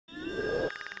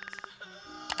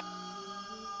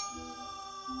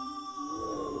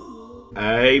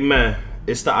Hey man,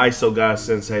 it's the ISO guy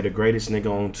sensei, the greatest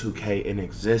nigga on 2K in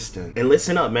existence. And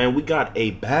listen up, man, we got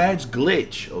a badge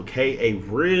glitch, okay? A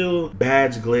real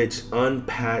badge glitch,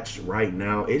 unpatched right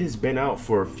now. It has been out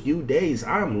for a few days.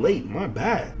 I'm late, my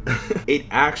bad. It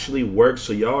actually works,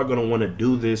 so y'all are gonna wanna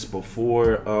do this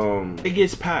before it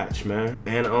gets patched, man.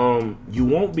 And you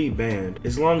won't be banned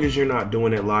as long as you're not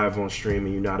doing it live on stream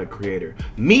and you're not a creator.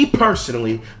 Me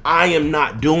personally, I am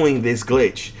not doing this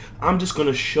glitch. I'm just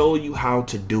gonna show you how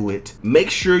to do it. Make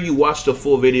sure you watch the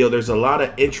full video. There's a lot of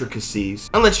intricacies,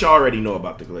 unless you already know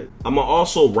about the glitch. I'm gonna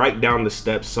also write down the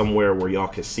steps somewhere where y'all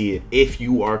can see it if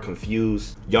you are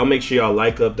confused. Y'all make sure y'all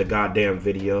like up the goddamn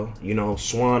video. You know,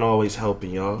 Swan always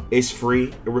helping y'all. It's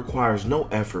free. It requires no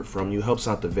effort from you. Helps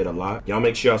out the vid a lot. Y'all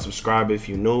make sure y'all subscribe if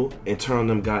you new and turn on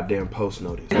them goddamn post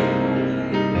notice.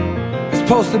 It's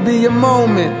supposed to be a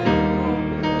moment.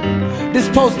 This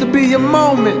supposed to be a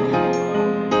moment.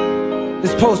 It's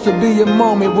supposed to be a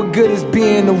moment. What good is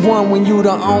being the one when you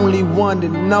the only one that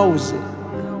knows it?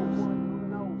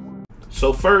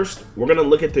 So first, we're gonna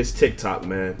look at this TikTok,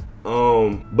 man.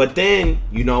 But then,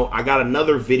 you know, I got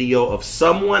another video of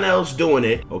someone else doing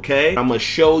it, okay? I'm gonna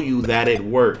show you that it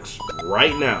works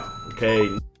right now, okay?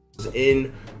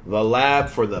 In the lab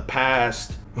for the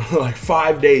past like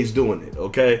 5 days doing it,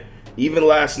 okay? Even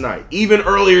last night, even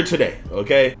earlier today,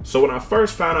 okay? So when I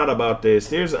first found out about this,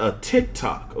 there's a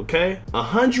TikTok, okay?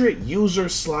 100 user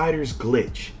sliders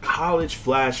glitch, college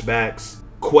flashbacks,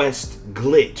 quest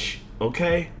glitch,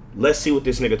 okay? Let's see what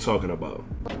this nigga talking about.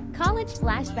 College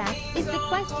flashbacks is the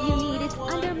quest you need. It's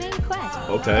under main quest.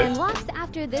 Okay. Unlocks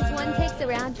after this one takes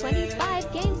around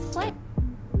 25 games played.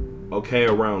 Okay,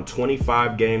 around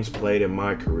 25 games played in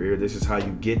my career. This is how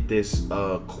you get this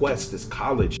quest, this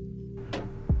college.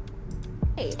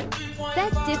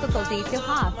 Set difficulty to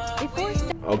half before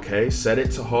Okay, set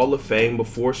it to Hall of Fame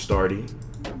before starting.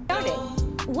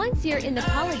 Once you're in the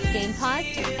college game, pause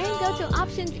and go to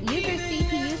options, user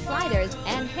CPU sliders,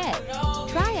 and hit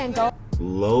triangle.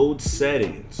 Load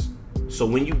settings. So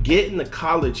when you get in the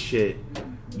college shit,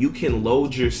 you can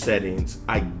load your settings.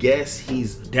 I guess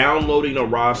he's downloading a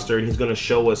roster and he's gonna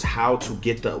show us how to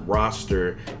get the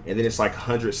roster, and then it's like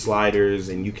 100 sliders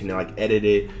and you can like edit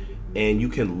it and you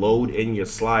can load in your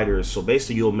sliders. So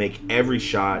basically you'll make every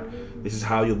shot. This is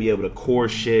how you'll be able to core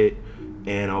shit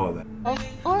and all that.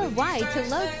 Or Y to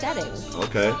load settings.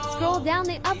 Okay. Scroll down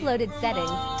the uploaded settings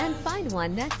and find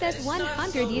one that says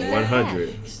 100 user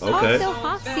 100. test. Okay. Also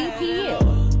half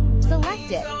CPU. Select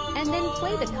it and then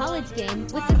play the college game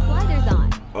with the sliders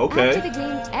on. Okay. After the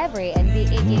game, every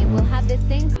NBA game will have the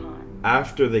same.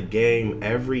 After the game,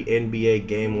 every NBA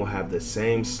game will have the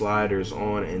same sliders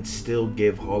on and still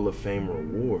give Hall of Fame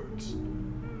rewards.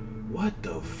 What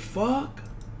the fuck?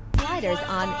 Sliders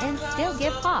on and still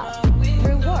give half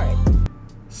rewards.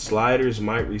 Sliders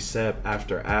might reset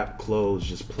after app close.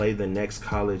 Just play the next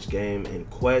college game in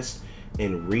quest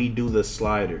and redo the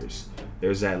sliders.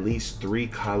 There's at least 3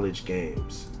 college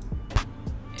games.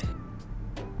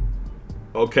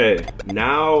 Okay,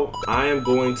 now I am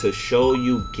going to show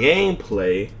you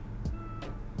gameplay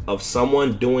of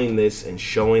someone doing this and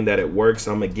showing that it works.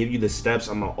 I'm gonna give you the steps.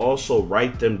 I'm gonna also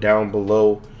write them down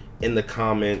below in the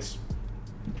comments.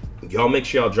 Y'all make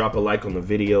sure y'all drop a like on the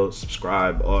video,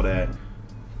 subscribe, all that.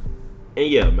 And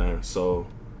yeah, man, so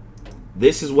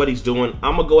this is what he's doing.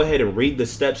 I'm gonna go ahead and read the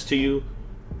steps to you.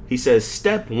 He says,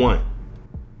 step 1,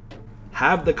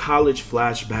 have the college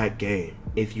flashback game.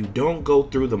 If you don't go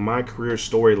through the My Career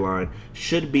storyline,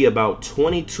 should be about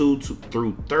 22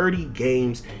 through 30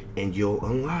 games and you'll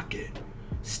unlock it.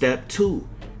 Step 2,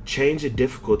 change the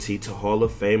difficulty to Hall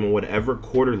of Fame in whatever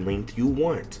quarter length you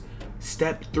want.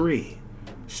 Step 3,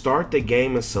 start the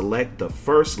game and select the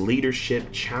first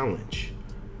leadership challenge.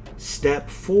 Step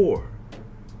 4,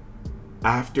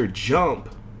 after jump,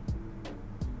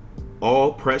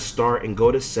 all press start and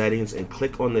go to settings and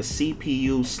click on the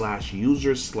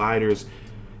CPU/user sliders.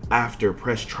 After,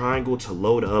 press triangle to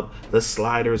load up the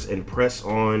sliders and press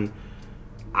on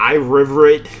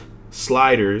iRiverit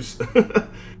sliders.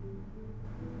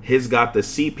 He's got the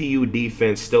CPU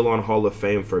defense still on Hall of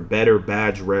Fame for better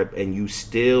badge rep, and you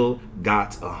still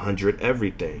got 100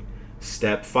 everything.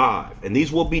 Step 5, and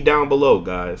these will be down below,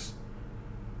 guys.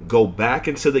 Go back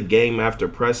into the game after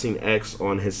pressing X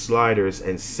on his sliders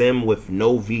and sim with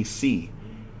no VC.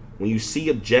 When you see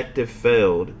objective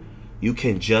failed, you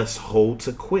can just hold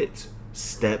to quit.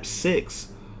 Step 6,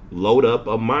 load up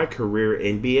a My Career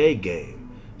NBA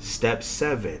game. Step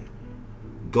 7,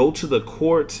 go to the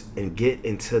court and get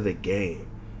into the game.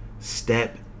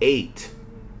 Step 8,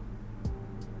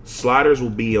 sliders will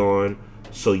be on.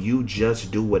 So you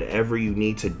just do whatever you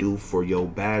need to do for your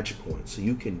badge points. So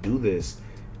you can do this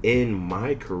in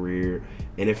my career.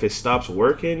 And if it stops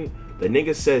working, the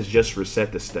nigga says just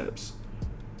reset the steps.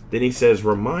 Then he says,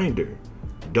 reminder,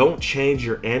 don't change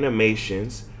your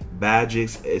animations,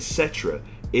 badges, etc.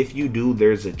 If you do,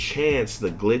 there's a chance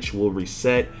the glitch will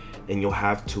reset and you'll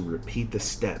have to repeat the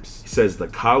steps. He says the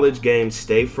college games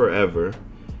stay forever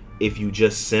if you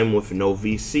just sim with no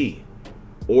VC,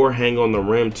 or hang on the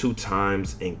rim 2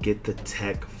 times and get the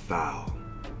tech foul.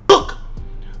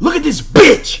 Look at this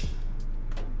bitch.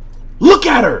 Look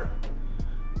at her.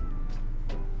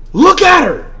 Look at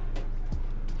her.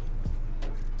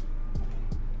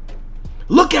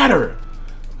 Look at her.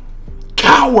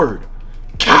 Coward.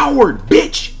 Coward,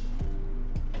 bitch.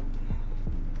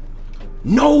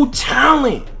 No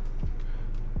talent.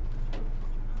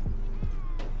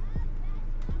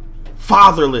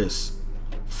 Fatherless.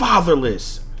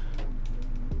 Fatherless.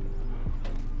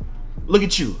 Look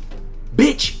at you.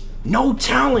 Bitch. No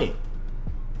talent.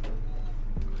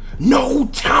 No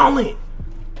talent.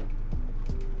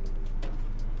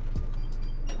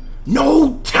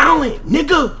 No talent,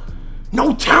 nigga.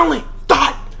 No talent.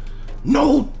 Thought.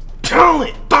 No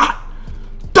talent. Thought.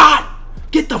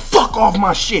 Get the fuck off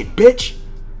my shit, bitch.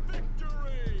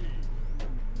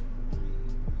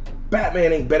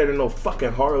 Batman ain't better than no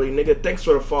fucking Harley, nigga. Thanks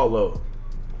for the follow.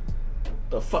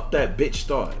 The fuck that bitch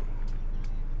thought.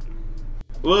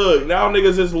 Look, now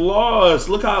niggas is lost.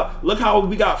 Look how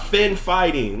we got Finn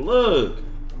fighting. Look.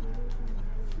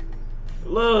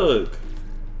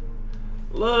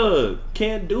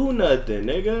 Can't do nothing,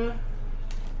 nigga.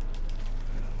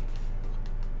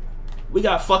 We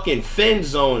got fucking Finn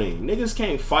zoning. Niggas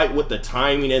can't fight with the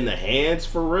timing in the hands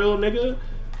for real, nigga.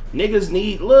 Niggas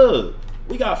need, look.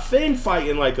 We got Finn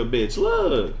fighting like a bitch,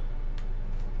 look.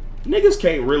 Niggas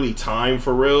can't really time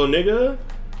for real, nigga.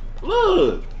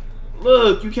 Look,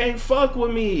 you can't fuck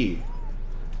with me.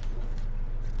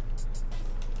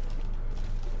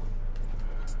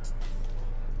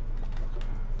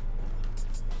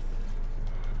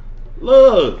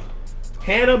 Look,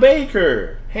 Hannah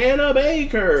Baker.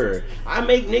 I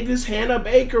make niggas Hannah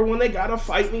Baker when they gotta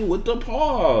fight me with the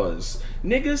paws.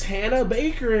 Niggas Hannah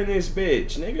Baker in this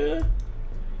bitch, nigga.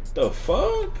 The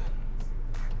fuck?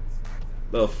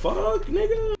 The fuck,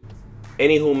 nigga?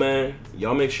 Anywho, man,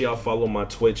 y'all make sure y'all follow my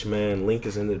Twitch, man. Link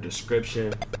is in the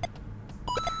description.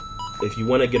 If you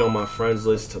want to get on my friends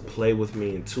list to play with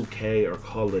me in 2K or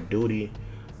Call of Duty,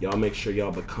 y'all make sure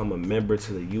y'all become a member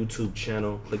to the YouTube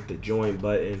channel. Click the join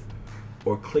button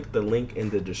or click the link in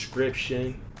the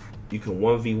description. You can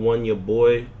 1v1 your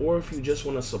boy, or if you just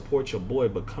want to support your boy,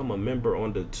 become a member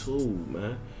on the tube,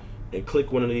 man. And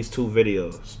click one of these 2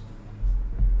 videos.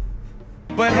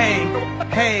 But hey,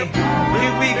 here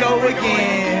we go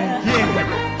again.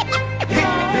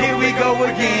 Yeah, here we go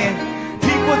again.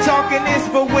 People talking this,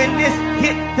 but when this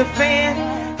hit the fan,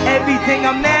 everything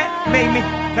I'm at made me.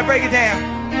 Now break it down.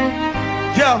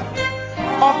 Yo,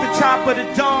 off the top of the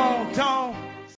dome.